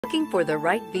Looking for the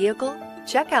right vehicle?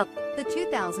 Check out the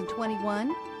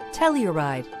 2021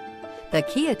 Telluride. The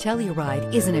Kia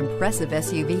Telluride is an impressive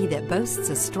SUV that boasts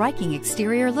a striking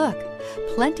exterior look,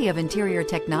 plenty of interior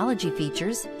technology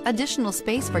features, additional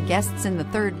space for guests in the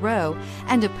third row,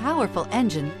 and a powerful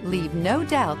engine leave no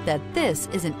doubt that this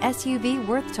is an SUV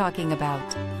worth talking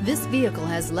about. This vehicle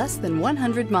has less than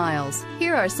 100 miles.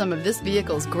 Here are some of this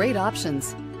vehicle's great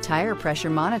options: tire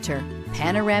pressure monitor,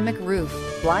 panoramic roof,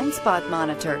 blind spot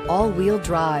monitor, all-wheel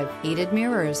drive, heated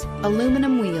mirrors,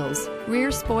 aluminum wheels,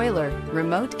 rear spoiler,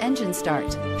 remote engine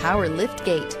start, power lift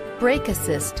gate, brake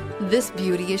assist. This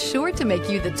beauty is sure to make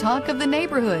you the talk of the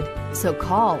neighborhood. So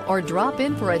call or drop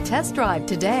in for a test drive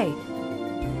today.